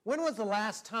When was the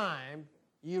last time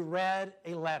you read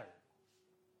a letter?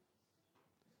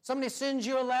 Somebody sends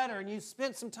you a letter and you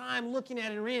spent some time looking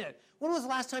at it and reading it. When was the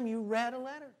last time you read a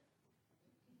letter?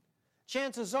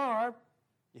 Chances are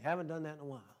you haven't done that in a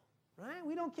while, right?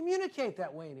 We don't communicate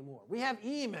that way anymore. We have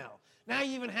email. Now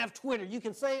you even have Twitter. You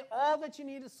can say all that you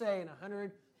need to say in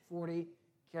 140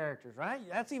 characters, right?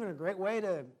 That's even a great way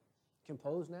to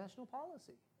compose national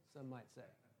policy, some might say.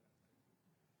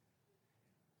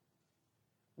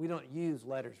 We don't use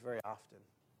letters very often,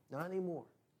 not anymore.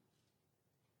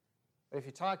 But if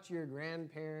you talk to your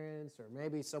grandparents or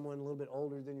maybe someone a little bit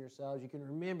older than yourselves, you can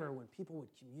remember when people would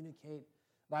communicate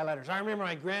by letters. I remember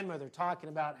my grandmother talking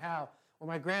about how when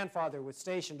my grandfather was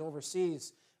stationed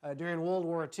overseas during World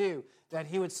War II, that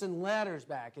he would send letters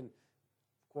back. And,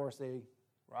 of course, they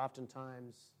were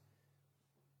oftentimes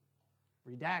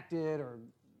redacted or,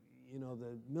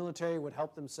 the military would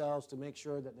help themselves to make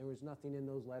sure that there was nothing in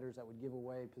those letters that would give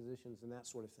away positions and that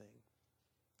sort of thing.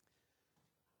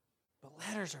 But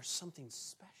letters are something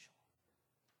special.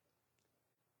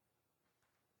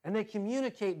 And they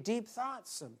communicate deep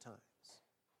thoughts sometimes.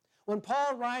 When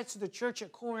Paul writes to the church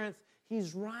at Corinth,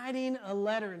 he's writing a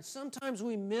letter, and sometimes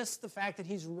we miss the fact that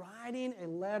he's writing a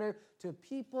letter to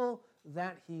people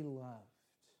that he loved.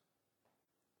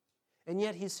 And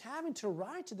yet he's having to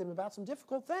write to them about some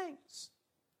difficult things.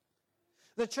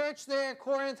 The church there at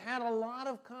Corinth had a lot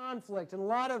of conflict and a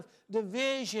lot of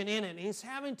division in it. And he's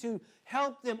having to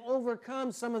help them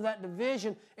overcome some of that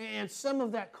division and some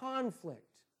of that conflict.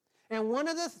 And one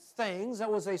of the things that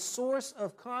was a source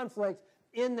of conflict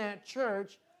in that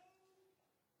church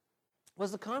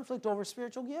was the conflict over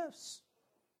spiritual gifts.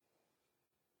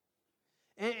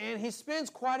 And he spends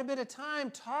quite a bit of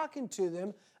time talking to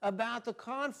them about the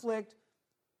conflict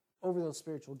over those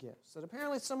spiritual gifts. That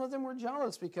apparently some of them were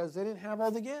jealous because they didn't have all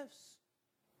the gifts.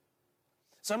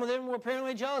 Some of them were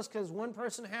apparently jealous because one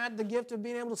person had the gift of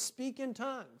being able to speak in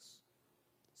tongues,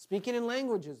 speaking in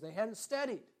languages they hadn't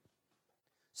studied.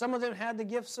 Some of them had the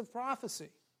gifts of prophecy.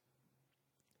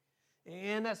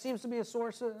 And that seems to be a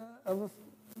source of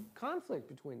conflict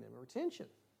between them, or tension.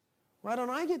 Why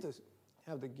don't I get to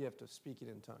have the gift of speaking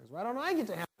in tongues? Why don't I get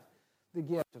to have the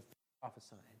gift of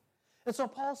prophesying? And so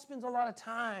Paul spends a lot of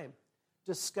time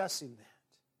discussing that.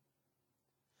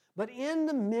 But in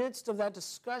the midst of that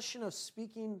discussion of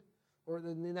speaking, or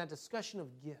in that discussion of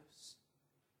gifts,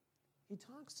 he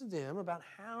talks to them about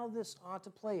how this ought to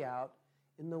play out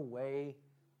in the way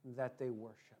that they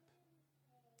worship.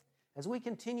 As we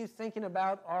continue thinking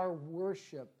about our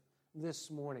worship this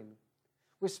morning,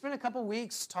 we spent a couple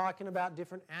weeks talking about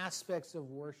different aspects of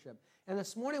worship. And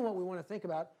this morning what we want to think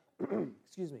about,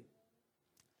 excuse me,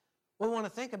 what we want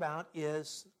to think about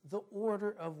is the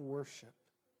order of worship.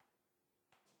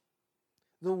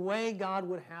 The way God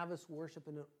would have us worship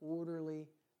in an orderly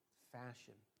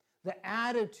fashion. The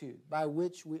attitude by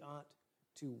which we ought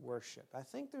to worship. I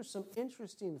think there's some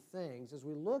interesting things as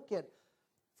we look at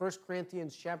 1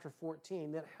 Corinthians chapter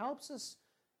 14 that helps us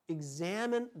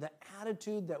examine the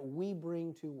attitude that we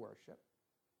bring to worship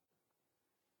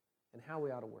and how we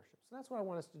ought to worship. So that's what I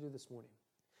want us to do this morning.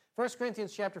 1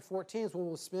 Corinthians chapter 14 is where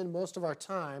we'll spend most of our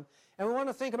time. And we want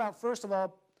to think about, first of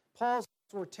all, Paul's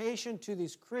exhortation to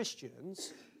these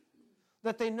Christians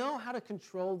that they know how to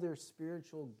control their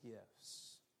spiritual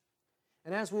gifts.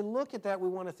 And as we look at that, we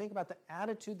want to think about the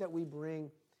attitude that we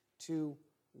bring to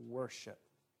worship.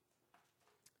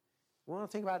 We want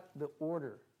to think about the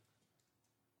order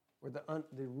or the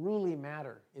ruly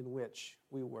manner in which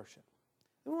we worship.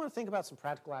 And we want to think about some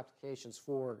practical applications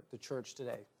for the church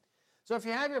today. So if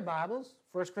you have your Bibles,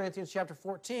 1 Corinthians chapter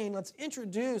 14, let's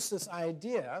introduce this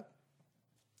idea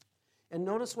and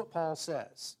notice what Paul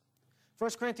says.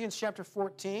 1 Corinthians chapter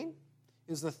 14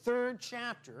 is the third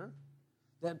chapter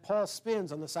that Paul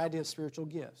spends on this idea of spiritual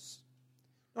gifts.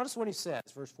 Notice what he says,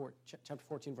 chapter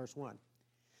 14, verse 1.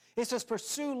 He says,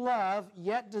 "Pursue love,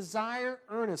 yet desire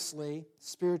earnestly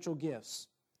spiritual gifts,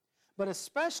 but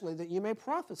especially that you may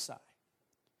prophesy.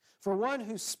 For one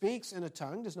who speaks in a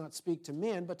tongue does not speak to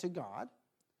men, but to God.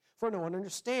 For no one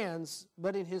understands,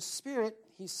 but in his spirit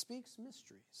he speaks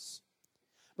mysteries.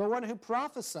 But one who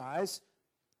prophesies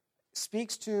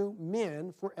speaks to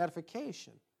men for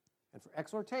edification and for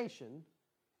exhortation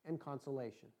and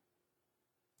consolation."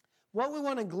 What we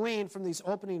want to glean from these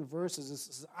opening verses is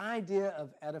this idea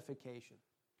of edification.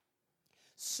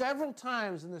 Several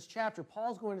times in this chapter,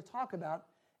 Paul's going to talk about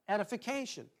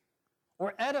edification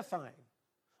or edifying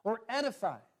or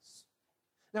edifies.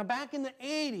 Now, back in the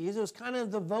 80s, it was kind of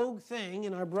the vogue thing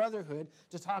in our brotherhood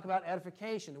to talk about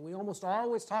edification, and we almost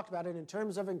always talked about it in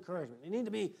terms of encouragement. You need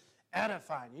to be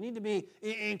edifying. You need to be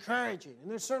encouraging,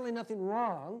 and there's certainly nothing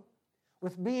wrong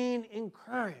with being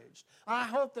encouraged. I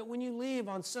hope that when you leave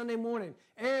on Sunday morning,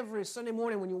 every Sunday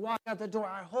morning when you walk out the door,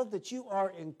 I hope that you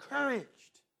are encouraged.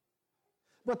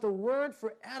 But the word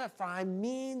for edify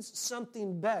means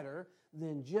something better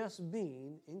than just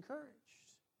being encouraged.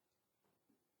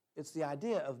 It's the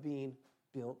idea of being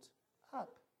built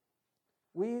up.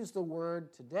 We use the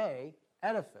word today,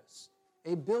 edifice,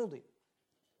 a building.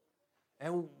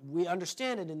 And we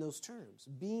understand it in those terms,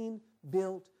 being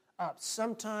built up.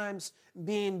 Sometimes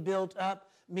being built up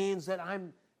means that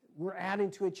we're adding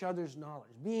to each other's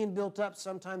knowledge. Being built up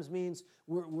sometimes means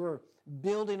we're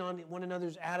building on one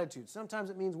another's attitude. Sometimes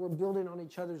it means we're building on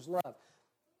each other's love.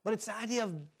 But it's the idea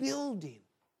of building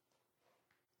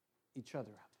each other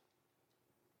up.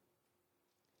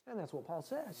 And that's what Paul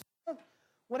says.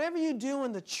 Whatever you do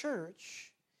in the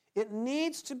church, it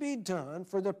needs to be done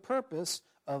for the purpose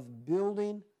of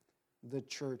building the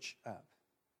church up.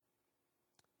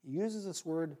 He uses this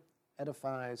word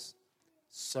edifies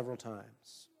several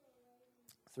times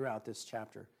throughout this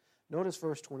chapter. Notice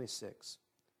verse 26.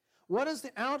 What is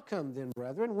the outcome then,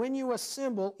 brethren? When you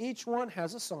assemble, each one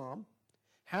has a psalm,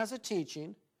 has a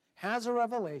teaching, has a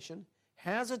revelation,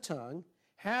 has a tongue,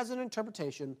 has an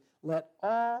interpretation. Let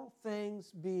all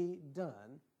things be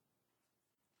done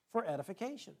for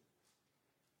edification.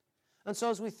 And so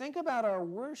as we think about our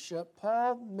worship,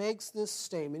 Paul makes this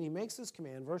statement, he makes this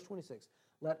command, verse 26,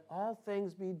 let all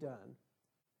things be done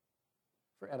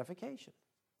for edification.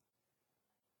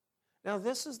 Now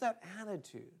this is that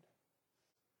attitude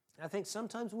I think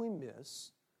sometimes we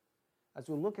miss as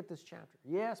we look at this chapter.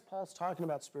 Yes, Paul's talking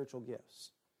about spiritual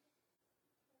gifts.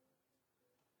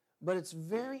 But it's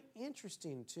very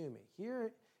interesting to me.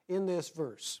 Here in this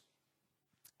verse,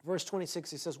 verse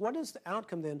 26, he says, what is the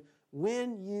outcome then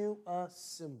when you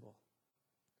assemble?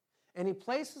 And he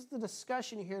places the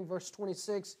discussion here in verse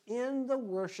 26 in the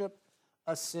worship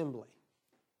assembly.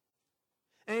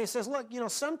 And he says, look,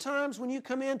 sometimes when you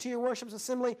come into your worship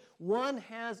assembly, one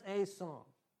has a song.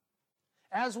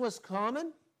 As was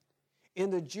common in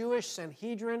the Jewish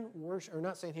Sanhedrin worship, or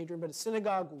not Sanhedrin, but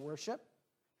synagogue worship,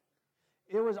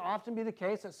 it would often be the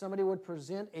case that somebody would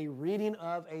present a reading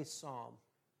of a psalm.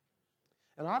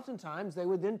 And oftentimes they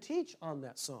would then teach on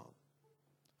that psalm.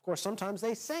 Of course, sometimes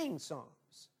they sang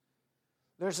songs.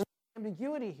 There's an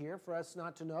ambiguity here for us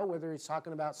not to know whether he's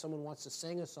talking about someone wants to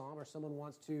sing a psalm or someone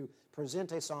wants to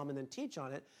present a psalm and then teach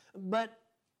on it, but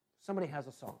somebody has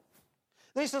a psalm.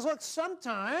 Then he says, look,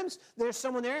 sometimes there's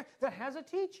someone there that has a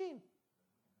teaching.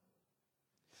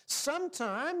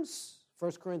 Sometimes,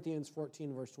 1 Corinthians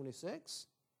 14, verse 26,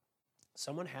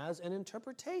 someone has an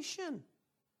interpretation.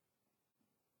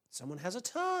 Someone has a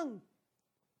tongue.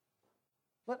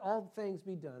 Let all things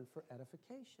be done for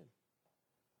edification.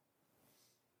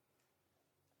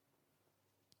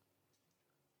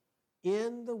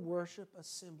 In the worship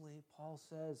assembly, Paul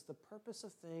says the purpose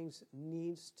of things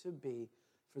needs to be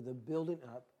for the building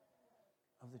up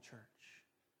of the church.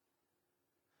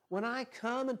 When I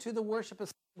come into the worship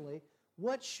assembly,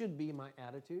 what should be my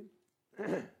attitude?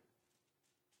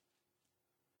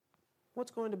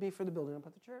 What's going to be for the building up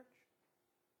of the church?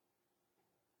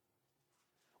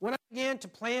 When I begin to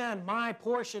plan my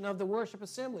portion of the worship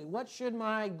assembly, what should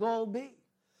my goal be?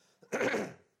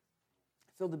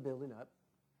 For the building up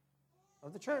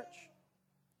of the church,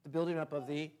 the building up of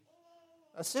the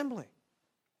assembly.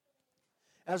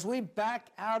 As we back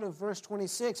out of verse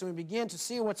 26 and we begin to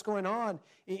see what's going on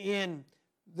in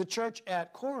the church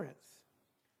at Corinth,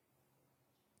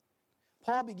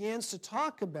 Paul begins to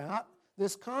talk about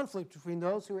this conflict between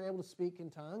those who were able to speak in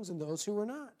tongues and those who were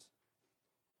not.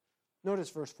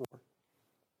 Notice verse 4.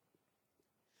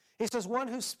 He says, one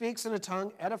who speaks in a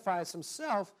tongue edifies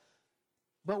himself,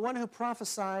 but one who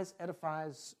prophesies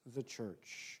edifies the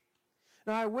church.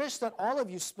 Now I wish that all of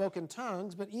you spoke in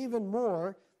tongues, but even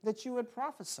more that you would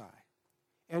prophesy.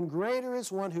 And greater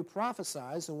is one who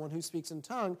prophesies than one who speaks in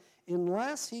tongue,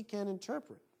 unless he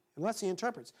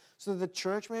interprets, so that the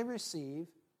church may receive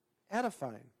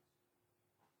edifying.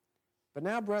 But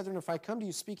now, brethren, if I come to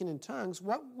you speaking in tongues,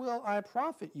 what will I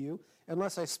profit you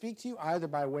unless I speak to you either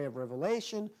by way of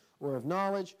revelation or of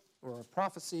knowledge or of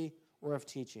prophecy or of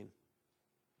teaching?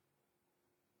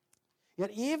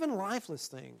 Yet even lifeless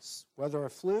things, whether a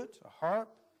flute, a harp,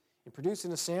 in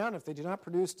producing a sound, if they do not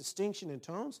produce distinction in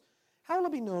tones, how will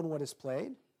it be known what is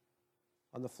played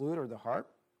on the flute or the harp?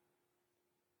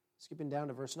 Skipping down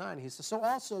to verse 9, he says, so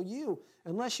also you,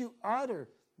 unless you utter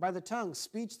by the tongue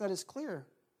speech that is clear,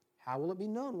 how will it be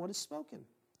known what is spoken?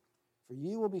 For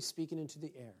you will be speaking into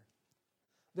the air.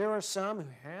 There are some who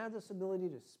had this ability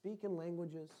to speak in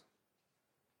languages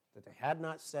that they had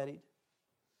not studied,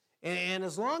 And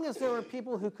as long as there were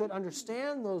people who could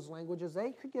understand those languages,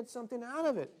 they could get something out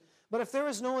of it. But if there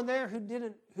was no one there who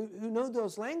knew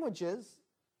those languages,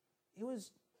 it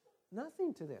was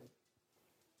nothing to them.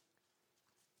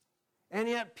 And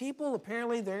yet people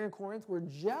apparently there in Corinth were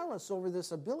jealous over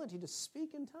this ability to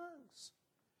speak in tongues.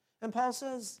 And Paul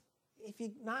says, if you're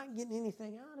not getting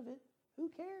anything out of it, who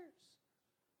cares?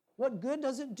 What good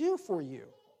does it do for you?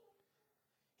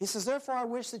 He says, therefore I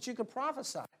wish that you could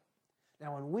prophesy.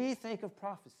 Now when we think of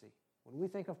prophecy, when we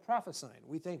think of prophesying,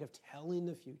 we think of telling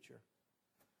the future.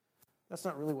 That's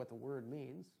not really what the word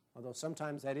means, although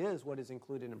sometimes that is what is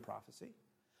included in prophecy.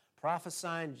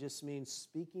 Prophesying just means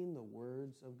speaking the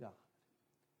words of God.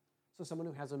 So someone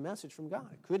who has a message from God.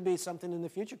 It could be something in the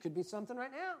future, could be something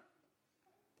right now.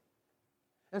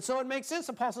 And so it makes sense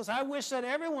that Paul says, I wish that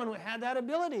everyone had that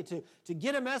ability to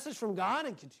get a message from God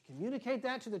and to communicate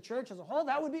that to the church as a whole.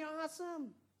 That would be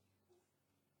awesome.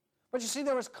 But you see,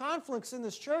 there was conflicts in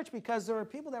this church because there were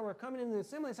people that were coming into the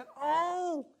assembly and said,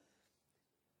 oh,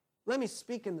 let me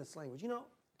speak in this language. You know,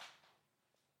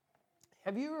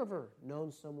 have you ever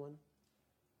known someone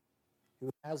who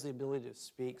has the ability to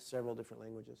speak several different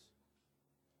languages?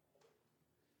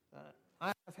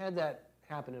 I've had that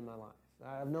happen in my life.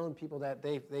 I've known people that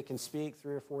they can speak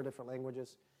 3 or 4 different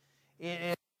languages.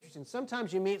 And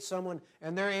sometimes you meet someone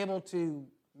and they're able to,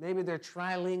 maybe they're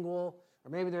trilingual, or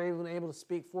maybe they're even able to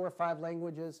speak 4 or 5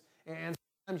 languages. And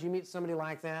sometimes you meet somebody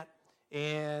like that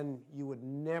and you would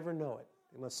never know it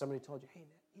unless somebody told you, hey,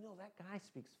 you know, that guy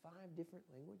speaks 5 different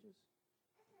languages.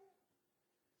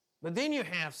 But then you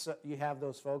have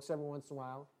those folks every once in a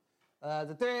while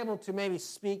that they're able to maybe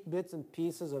speak bits and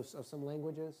pieces of some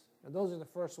languages. And those are the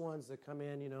first ones that come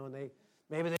in, you know, and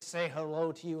maybe they say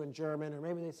hello to you in German, or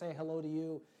maybe they say hello to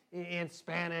you in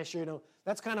Spanish, you know.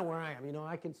 That's kind of where I am. You know,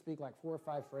 I can speak like 4 or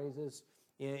 5 phrases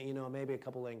in, you know, maybe a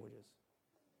couple languages.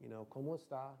 You know, ¿Cómo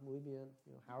está? Muy bien.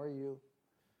 You know, how are you?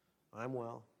 I'm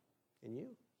well. And you?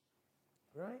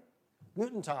 Right?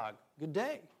 Guten Tag. Good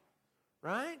day.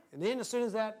 Right? And then as soon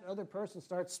as that other person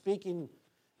starts speaking,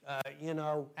 you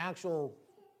know, actual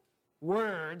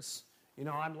words, you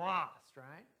know, I'm lost,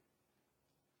 right?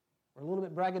 We're a little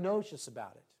bit braggadocious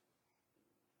about it.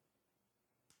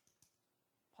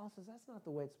 Paul says that's not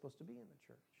the way it's supposed to be in the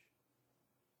church.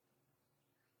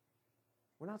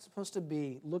 We're not supposed to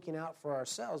be looking out for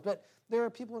ourselves. But there are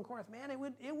people in Corinth, man,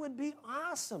 it would be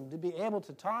awesome to be able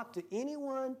to talk to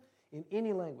anyone in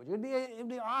any language. It would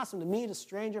be awesome to meet a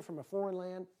stranger from a foreign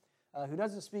land who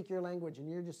doesn't speak your language, and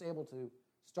you're just able to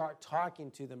start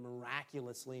talking to them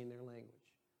miraculously in their language.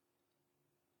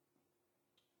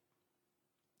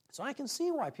 So I can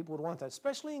see why people would want that,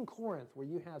 especially in Corinth, where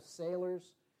you have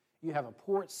sailors, you have a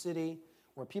port city,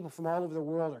 where people from all over the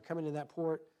world are coming to that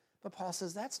port. But Paul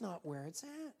says that's not where it's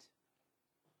at.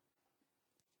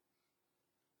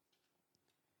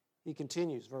 He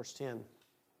continues, verse 10.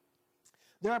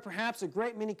 There are perhaps a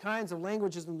great many kinds of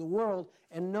languages in the world,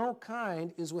 and no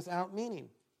kind is without meaning.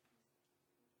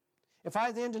 If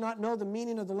I then do not know the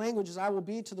meaning of the languages, I will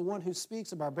be to the one who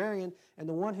speaks a barbarian, and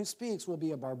the one who speaks will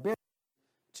be a barbarian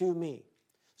to me.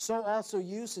 So also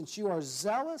you, since you are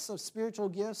zealous of spiritual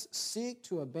gifts, seek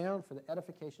to abound for the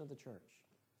edification of the church.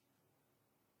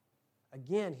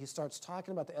 Again, he starts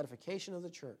talking about the edification of the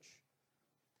church.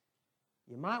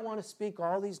 You might want to speak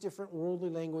all these different worldly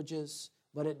languages,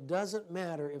 but it doesn't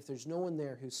matter if there's no one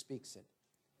there who speaks it.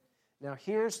 Now,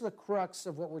 here's the crux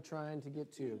of what we're trying to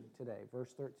get to today,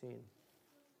 verse 13.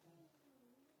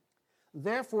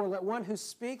 Therefore, let one who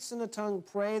speaks in a tongue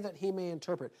pray that he may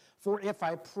interpret. For if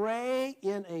I pray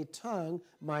in a tongue,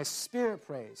 my spirit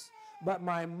prays, but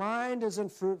my mind is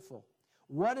unfruitful.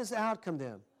 What is the outcome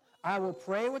then? I will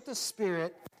pray with the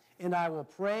spirit, and I will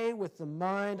pray with the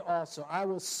mind also. I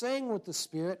will sing with the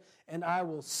spirit, and I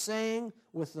will sing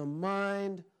with the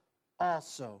mind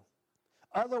also.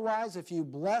 Otherwise, if you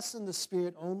bless in the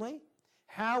spirit only,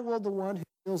 how will the one who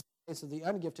fills the place of the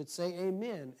ungifted say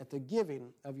amen at the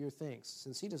giving of your thanks,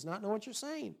 since he does not know what you're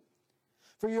saying?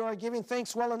 For you are giving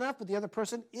thanks well enough, but the other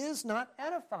person is not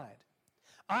edified.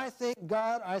 I thank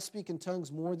God I speak in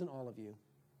tongues more than all of you.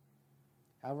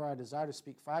 However, I desire to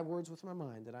speak 5 words with my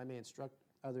mind, that I may instruct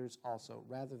others also,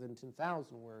 rather than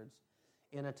 10,000 words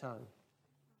in a tongue.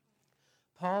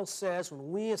 Paul says,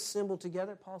 when we assemble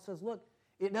together, Paul says, look,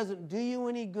 it doesn't do you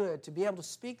any good to be able to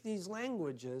speak these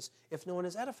languages if no one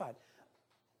is edified.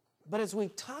 But as we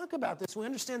talk about this, we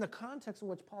understand the context in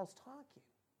which Paul's talking.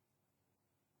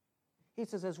 He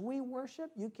says, as we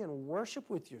worship, you can worship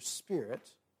with your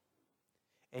spirit,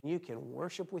 and you can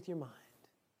worship with your mind.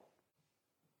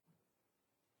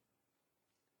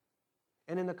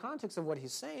 And in the context of what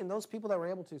he's saying, those people that were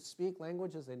able to speak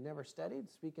languages they never studied,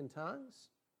 speak in tongues,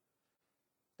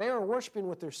 they were worshiping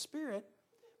with their spirit,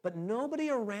 but nobody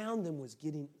around them was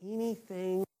getting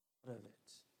anything out of it.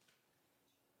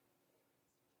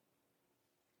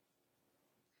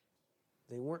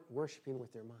 They weren't worshiping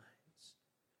with their minds.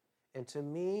 And to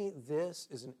me, this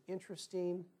is an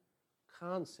interesting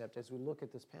concept as we look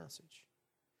at this passage,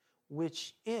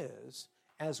 which is,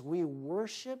 as we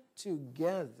worship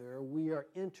together, we are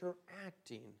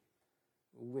interacting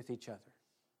with each other.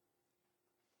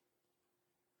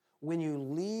 When you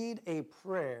lead a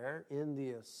prayer in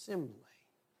the assembly,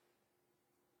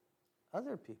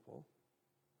 other people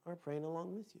are praying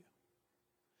along with you.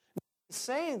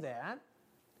 Saying that,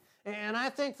 and I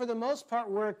think for the most part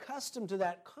we're accustomed to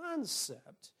that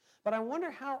concept, but I wonder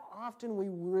how often we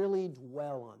really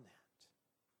dwell on that.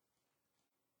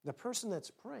 The person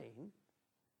that's praying,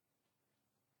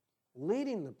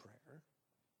 leading the prayer,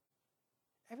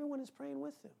 everyone is praying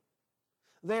with them.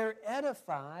 They're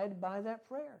edified by that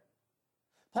prayer.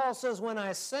 Paul says, when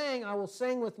I sing, I will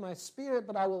sing with my spirit,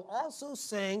 but I will also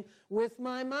sing with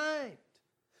my mind.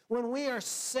 When we are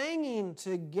singing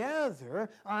together,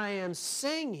 I am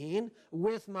singing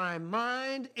with my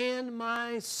mind and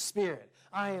my spirit.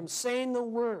 I am saying the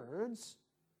words.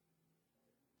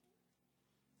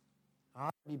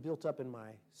 I'll be built up in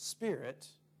my spirit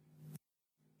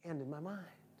and in my mind.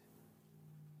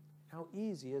 How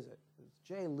easy is it?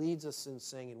 Jay leads us in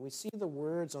singing. We see the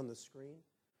words on the screen.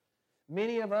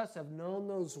 Many of us have known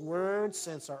those words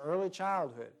since our early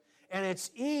childhood. And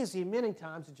it's easy many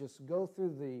times to just go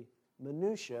through the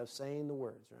minutiae of saying the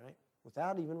words, right?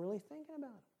 Without even really thinking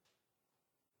about them.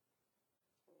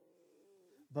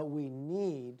 But we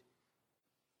need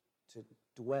to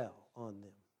dwell on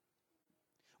them.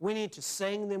 We need to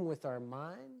sing them with our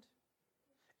mind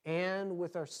and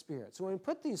with our spirit. So when we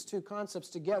put these two concepts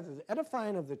together, the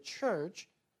edifying of the church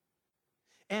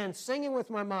and singing with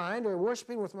my mind, or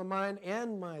worshiping with my mind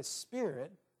and my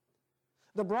spirit,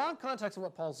 the broad context of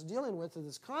what Paul's dealing with is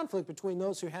this conflict between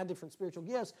those who had different spiritual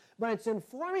gifts, but it's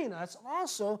informing us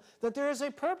also that there is a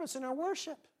purpose in our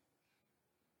worship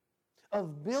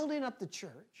of building up the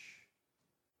church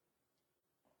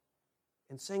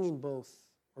and singing both,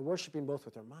 or worshiping both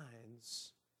with our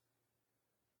minds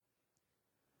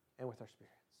and with our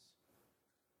spirits.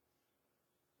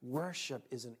 Worship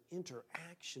is an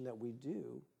interaction that we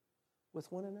do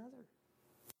with one another.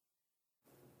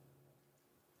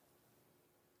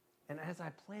 And as I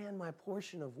plan my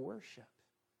portion of worship,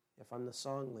 if I'm the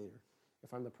song leader,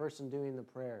 if I'm the person doing the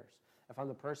prayers, if I'm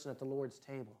the person at the Lord's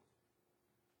table,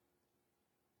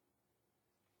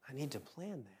 I need to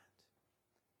plan that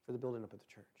for the building up of the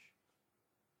church.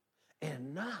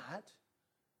 And not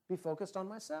be focused on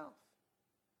myself.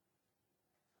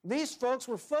 These folks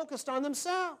were focused on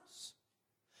themselves.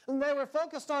 And they were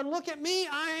focused on, look at me,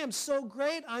 I am so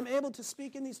great, I'm able to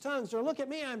speak in these tongues. Or look at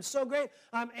me, I'm so great,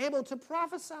 I'm able to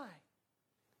prophesy.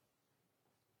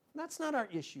 That's not our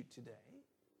issue today.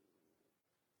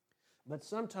 But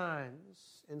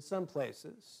sometimes, in some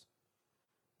places,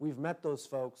 we've met those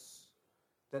folks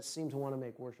that seem to want to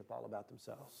make worship all about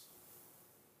themselves.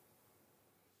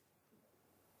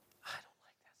 I don't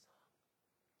like that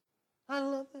song.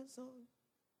 I love that song.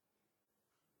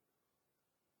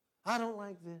 I don't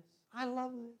like this. I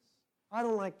love this. I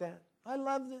don't like that. I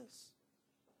love this.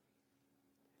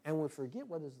 And we forget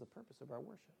what is the purpose of our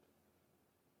worship.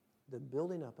 The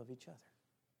building up of each other.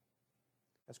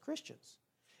 As Christians.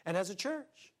 And as a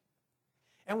church.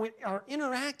 And we are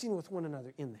interacting with one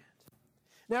another in that.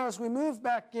 Now as we move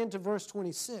back into verse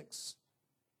 26,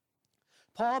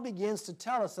 Paul begins to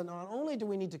tell us that not only do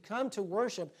we need to come to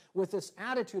worship with this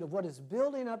attitude of what is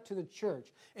building up to the church,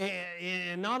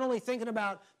 and not only thinking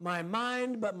about my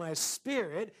mind, but my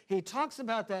spirit, he talks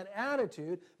about that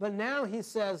attitude, but now he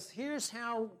says, here's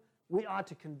how we ought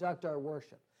to conduct our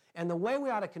worship. And the way we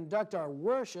ought to conduct our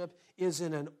worship is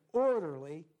in an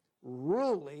orderly,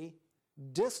 ruly,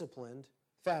 disciplined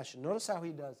fashion. Notice how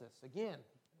he does this. Again,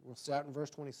 we'll start in verse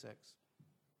 26.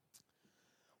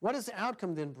 What is the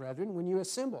outcome then, brethren, when you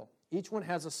assemble? Each one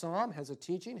has a psalm, has a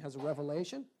teaching, has a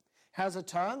revelation, has a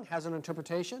tongue, has an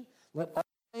interpretation. Let all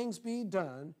things be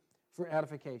done for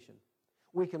edification.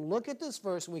 We can look at this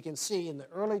verse and we can see in the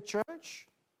early church,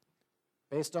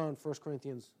 based on 1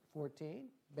 Corinthians 14,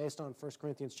 based on 1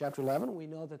 Corinthians chapter 11, we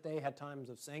know that they had times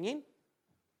of singing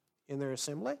in their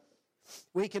assembly.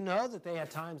 We can know that they had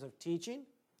times of teaching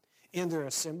in their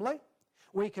assembly.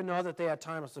 We can know that they had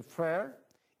times of prayer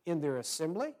in their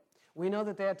assembly. We know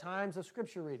that they had times of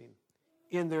scripture reading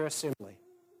in their assembly.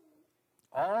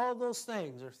 All those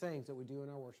things are things that we do in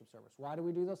our worship service. Why do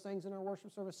we do those things in our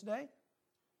worship service today?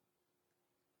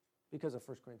 Because of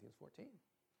 1 Corinthians 14.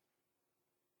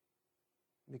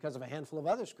 Because of a handful of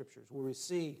other scriptures where we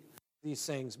see these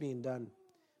things being done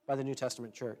by the New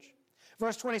Testament church.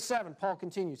 Verse 27, Paul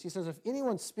continues. He says, if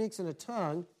anyone speaks in a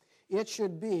tongue, it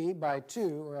should be by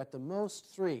two or at the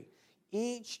most three,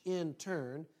 each in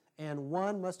turn, and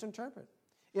one must interpret.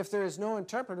 If there is no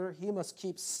interpreter, he must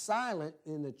keep silent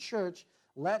in the church.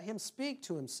 Let him speak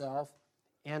to himself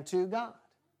and to God.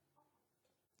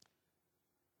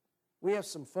 We have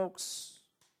some folks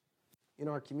in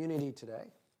our community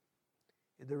today,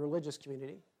 in the religious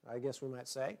community, I guess we might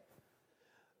say,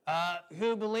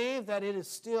 who believe that it is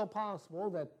still possible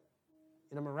that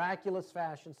in a miraculous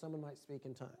fashion someone might speak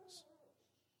in tongues.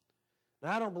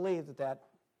 Now, I don't believe that that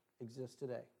exists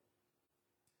today.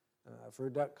 For a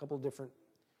couple of different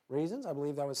reasons. I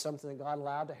believe that was something that God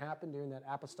allowed to happen during that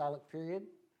apostolic period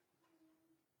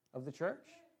of the church.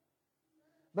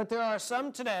 But there are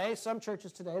some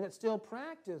churches today that still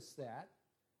practice that.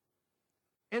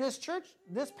 And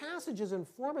this passage is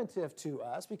informative to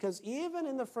us because even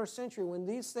in the first century when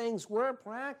these things were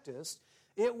practiced,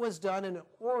 it was done in an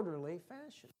orderly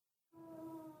fashion.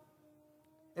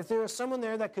 If there was someone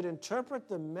there that could interpret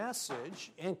the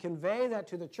message and convey that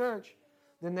to the church,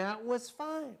 then that was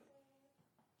fine.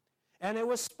 And it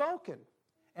was spoken,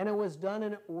 and it was done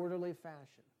in an orderly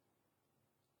fashion.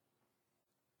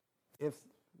 If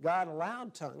God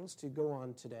allowed tongues to go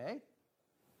on today,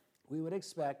 we would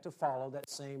expect to follow that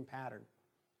same pattern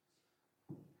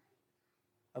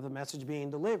of the message being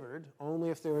delivered, only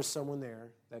if there was someone there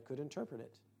that could interpret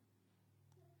it.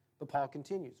 But Paul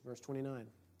continues, verse 29.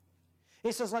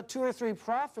 He says, let two or three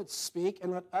prophets speak,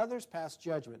 and let others pass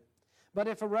judgment. But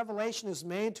if a revelation is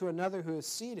made to another who is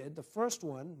seated, the first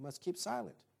one must keep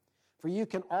silent. For you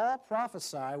can all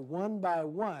prophesy one by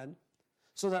one,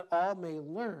 so that all may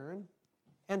learn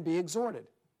and be exhorted.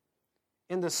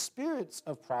 And the spirits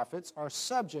of prophets are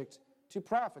subject to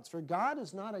prophets. For God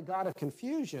is not a God of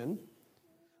confusion,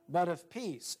 but of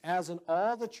peace, as in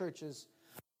all the churches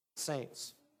of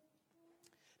saints.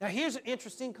 Now here's an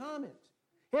interesting comment.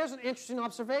 Here's an interesting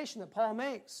observation that Paul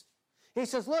makes. He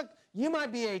says, look, you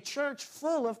might be a church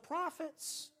full of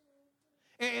prophets.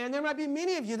 And there might be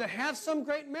many of you that have some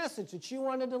great message that you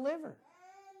want to deliver.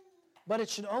 But it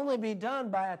should only be done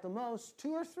by, at the most,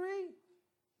 two or three.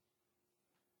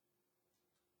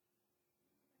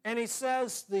 And he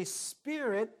says the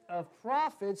spirit of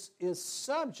prophets is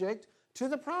subject to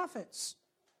the prophets.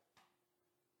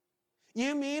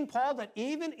 You mean, Paul, that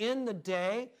even in the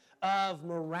day of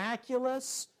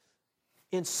miraculous,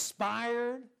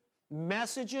 inspired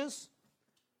messages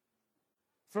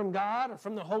from God or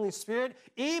from the Holy Spirit,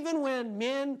 even when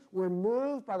men were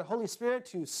moved by the Holy Spirit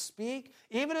to speak,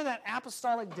 even in that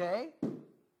apostolic day,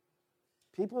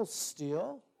 people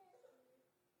still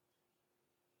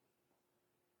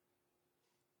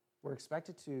were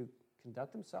expected to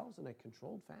conduct themselves in a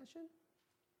controlled fashion?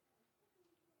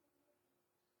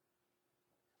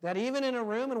 That even in a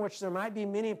room in which there might be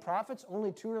many prophets,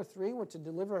 only two or three were to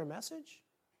deliver a message?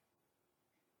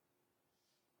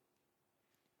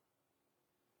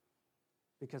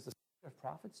 Because the spirit of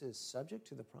prophets is subject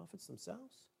to the prophets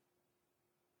themselves.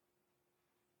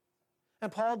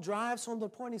 And Paul drives home the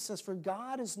point. He says, for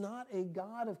God is not a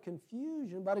God of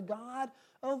confusion, but a God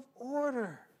of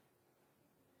order.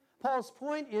 Paul's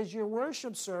point is your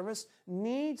worship service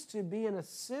needs to be an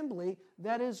assembly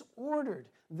that is ordered,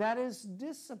 that is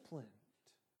disciplined,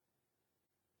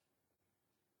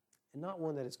 and not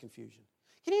one that is confusion.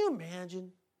 Can you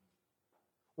imagine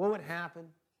what would happen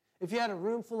if you had a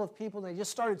room full of people and they just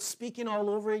started speaking all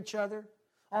over each other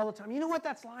all the time? You know what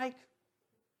that's like?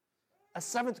 A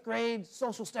 7th grade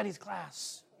social studies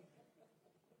class.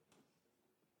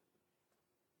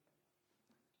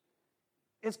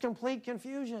 It's complete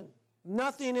confusion.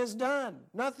 Nothing is done.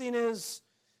 Nothing is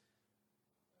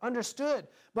understood.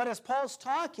 But as Paul's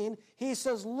talking, he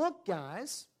says, look,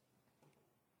 guys,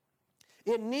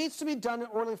 it needs to be done in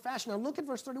orderly fashion. Now look at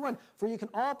verse 31. For you can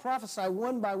all prophesy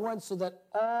one by one so that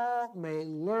all may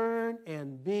learn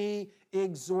and be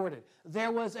exhorted.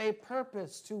 There was a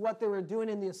purpose to what they were doing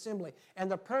in the assembly. And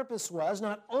the purpose was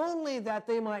not only that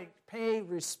they might pay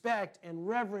respect and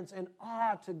reverence and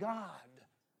awe to God,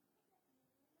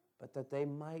 but that they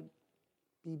might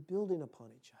be building upon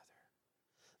each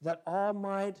other, that all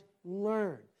might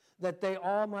learn, that they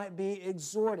all might be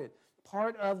exhorted.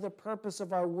 Part of the purpose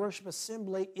of our worship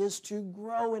assembly is to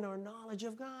grow in our knowledge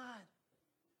of God.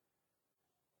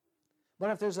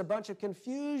 But if there's a bunch of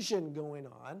confusion going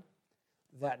on,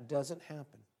 that doesn't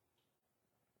happen.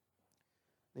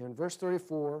 Now in verse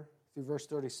 34 through verse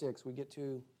 36, we get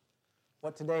to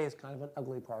what today is kind of an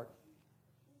ugly part.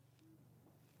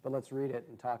 But let's read it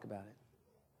and talk about it.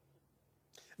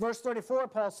 Verse 34,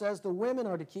 Paul says, the women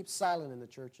are to keep silent in the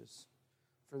churches,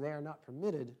 for they are not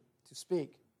permitted to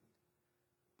speak,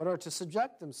 but are to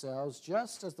subject themselves,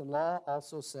 just as the law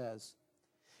also says.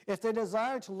 If they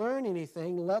desire to learn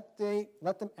anything, let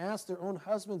them ask their own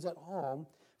husbands at home,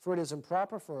 for it is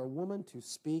improper for a woman to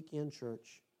speak in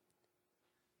church.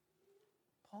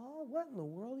 Paul, what in the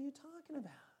world are you talking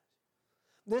about?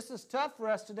 This is tough for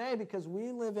us today because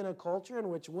we live in a culture in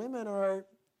which women are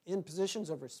in positions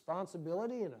of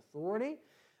responsibility and authority.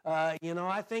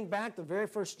 I think back, the very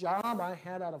first job I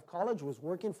had out of college was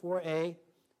working for a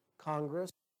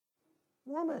Congress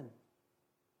woman.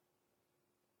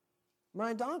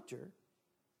 My doctor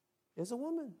is a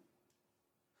woman.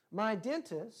 My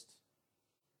dentist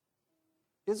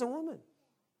is a woman.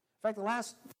 In fact, the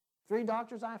last 3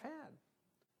 doctors I've had,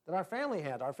 that our family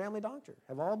had, our family doctor,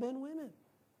 have all been women.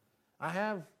 I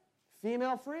have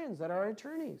female friends that are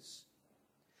attorneys.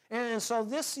 And so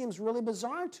this seems really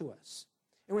bizarre to us.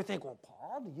 And we think, well,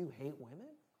 Paul, do you hate women?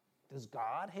 Does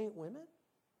God hate women?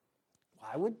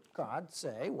 Why would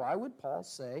Paul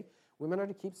say women are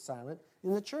to keep silent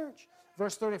in the church?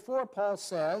 Verse 34, Paul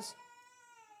says,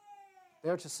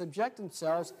 they're to subject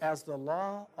themselves as the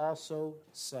law also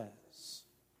says.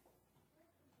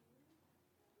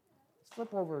 Let's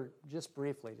flip over just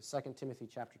briefly to 2 Timothy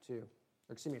chapter 2.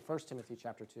 1 Timothy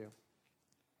chapter 2.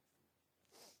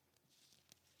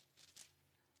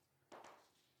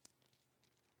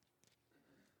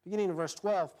 Beginning in verse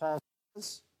 12, Paul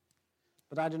says,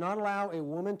 but I do not allow a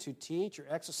woman to teach or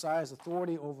exercise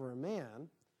authority over a man,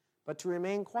 but to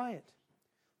remain quiet.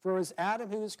 For it was Adam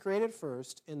who was created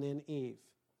first, and then Eve.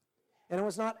 And it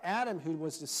was not Adam who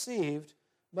was deceived,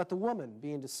 but the woman,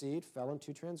 being deceived, fell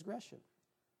into transgression.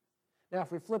 Now,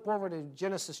 if we flip over to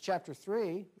Genesis chapter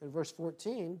 3, and verse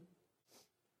 14,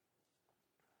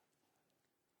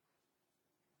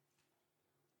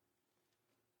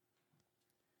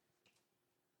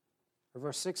 or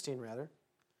verse 16, rather,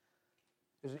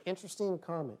 there's an interesting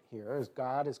comment here as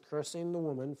God is cursing the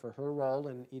woman for her role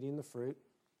in eating the fruit.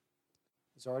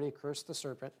 He's already cursed the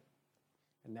serpent,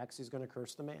 and next he's going to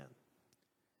curse the man.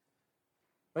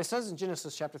 But he says in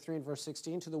Genesis chapter 3 and verse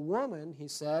 16, to the woman he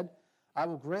said, I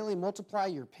will greatly multiply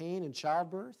your pain in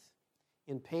childbirth.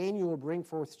 In pain you will bring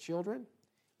forth children.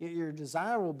 Yet your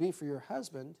desire will be for your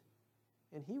husband,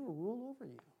 and he will rule over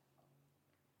you.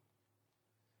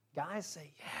 Guys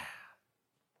say, yeah.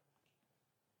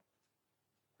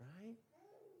 Right?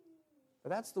 But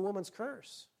that's the woman's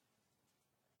curse.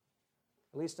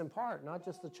 At least in part, not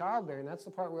just the childbearing. That's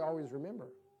the part we always remember.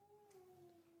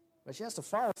 But she has to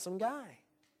follow some guy.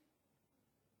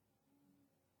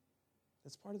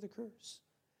 That's part of the curse.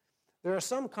 There are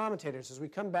some commentators, as we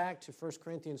come back to 1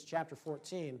 Corinthians chapter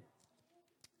 14,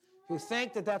 who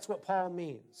think that that's what Paul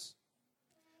means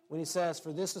when he says,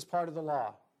 for this is part of the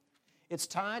law. It's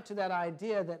tied to that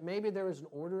idea that maybe there was an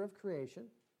order of creation.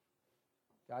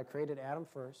 God created Adam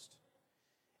first,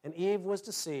 and Eve was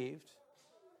deceived,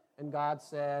 and God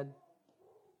said,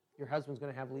 your husband's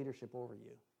going to have leadership over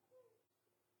you.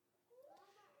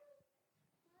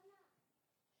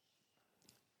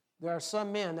 There are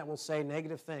some men that will say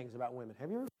negative things about women. Have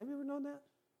you ever known that?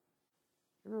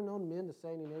 Have you ever known men to say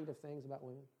any negative things about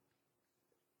women?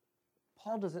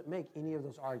 Paul doesn't make any of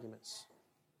those arguments.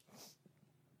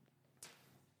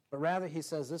 But rather he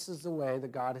says this is the way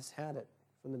that God has had it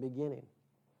from the beginning.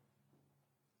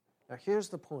 Now here's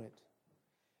the point.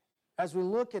 As we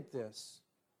look at this,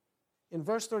 in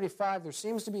verse 35, there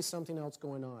seems to be something else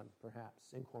going on,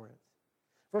 perhaps, in Corinth.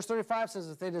 Verse 35 says,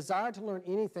 if they desire to learn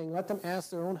anything, let them ask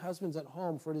their own husbands at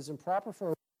home, for it is improper for a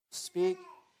woman to speak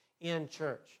in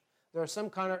church. There are some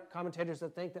commentators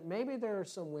that think that maybe there are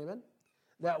some women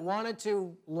that wanted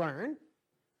to learn,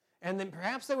 and then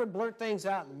perhaps they would blurt things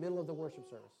out in the middle of the worship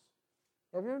service.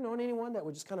 Have you ever known anyone that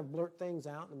would just kind of blurt things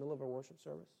out in the middle of a worship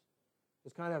service?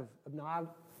 Just kind of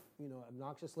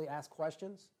obnoxiously ask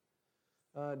questions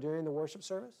during the worship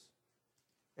service?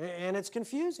 And it's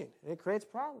confusing. It creates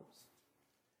problems.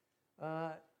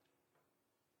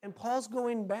 And Paul's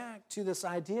going back to this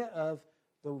idea of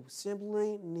the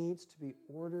assembly needs to be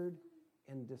ordered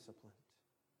and disciplined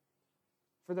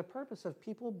for the purpose of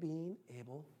people being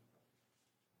able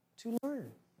to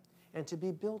learn and to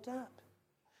be built up.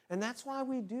 And that's why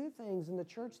we do things in the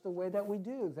church the way that we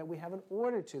do, that we have an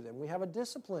order to them. We have a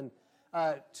discipline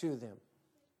to them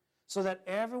so that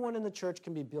everyone in the church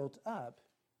can be built up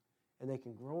and they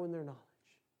can grow in their knowledge.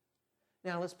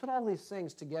 Now, let's put all these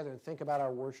things together and think about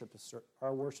our worship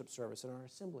service and our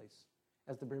assemblies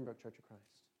as the Greenbrook Church of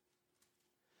Christ.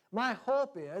 My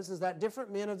hope is that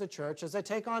different men of the church, as they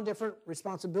take on different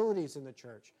responsibilities in the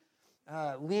church,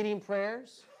 leading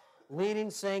prayers, leading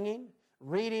singing,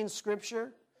 reading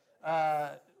Scripture,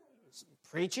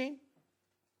 preaching,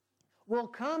 will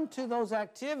come to those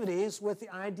activities with the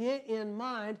idea in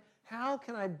mind, how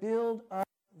can I build up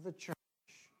the church?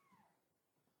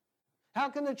 How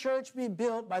can the church be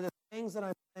built by the things that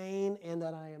I'm saying and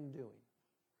that I am doing?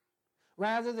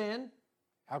 Rather than,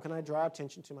 how can I draw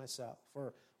attention to myself?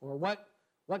 Or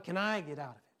what can I get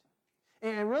out of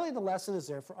it? And really the lesson is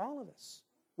there for all of us.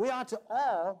 We ought to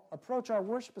all approach our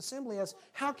worship assembly as,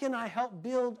 how can I help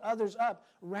build others up?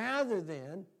 Rather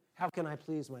than, how can I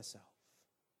please myself?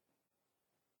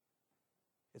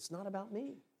 It's not about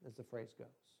me, as the phrase goes.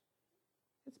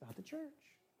 It's about the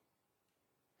church.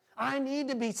 I need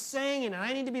to be singing, and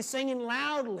I need to be singing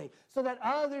loudly so that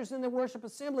others in the worship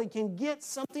assembly can get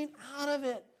something out of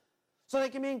it, so they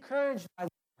can be encouraged by the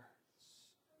words.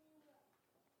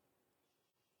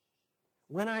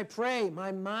 When I pray,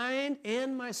 my mind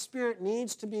and my spirit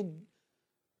needs to be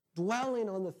dwelling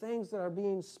on the things that are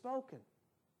being spoken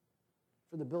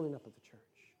for the building up of the church.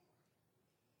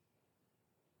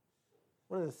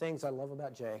 One of the things I love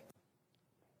about Jay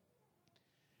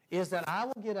is that I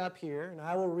will get up here and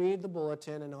I will read the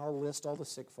bulletin and I'll list all the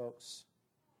sick folks.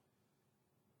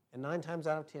 And 9 times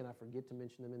out of 10, I forget to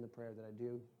mention them in the prayer that I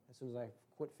do as soon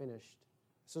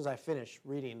as I finish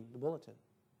reading the bulletin.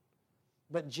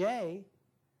 But Jay,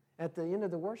 at the end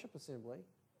of the worship assembly,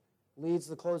 leads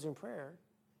the closing prayer,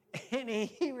 and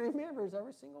he remembers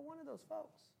every single one of those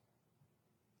folks.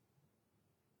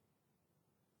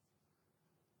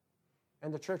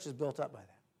 And the church is built up by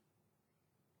that.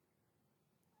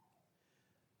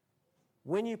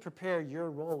 When you prepare your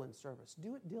role in service,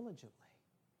 do it diligently.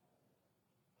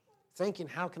 Thinking,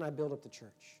 how can I build up the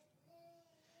church?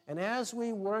 And as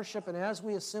we worship and as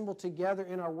we assemble together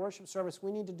in our worship service,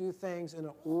 we need to do things in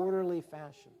an orderly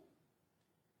fashion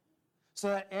so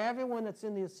that everyone that's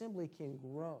in the assembly can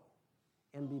grow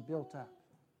and be built up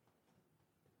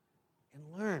and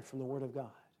learn from the Word of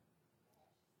God.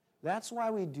 That's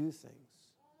why we do things.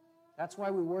 That's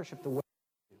why we worship the way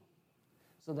we do,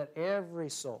 so that every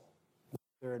soul,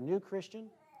 whether a new Christian,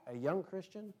 a young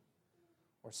Christian,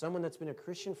 or someone that's been a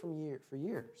Christian for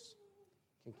years,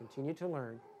 can continue to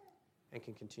learn and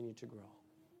can continue to grow.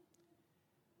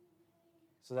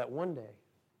 So that one day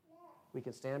we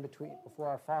can stand before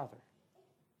our Father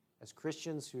as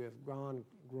Christians who have grown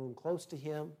close to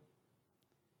Him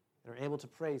and are able to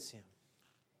praise Him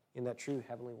in that true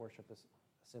heavenly worship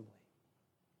assembly.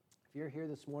 If you're here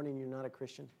this morning and you're not a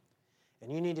Christian,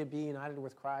 and you need to be united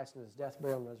with Christ in His death,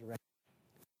 burial, and resurrection,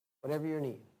 whatever your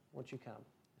need, won't you come?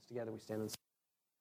 As together we stand and sing.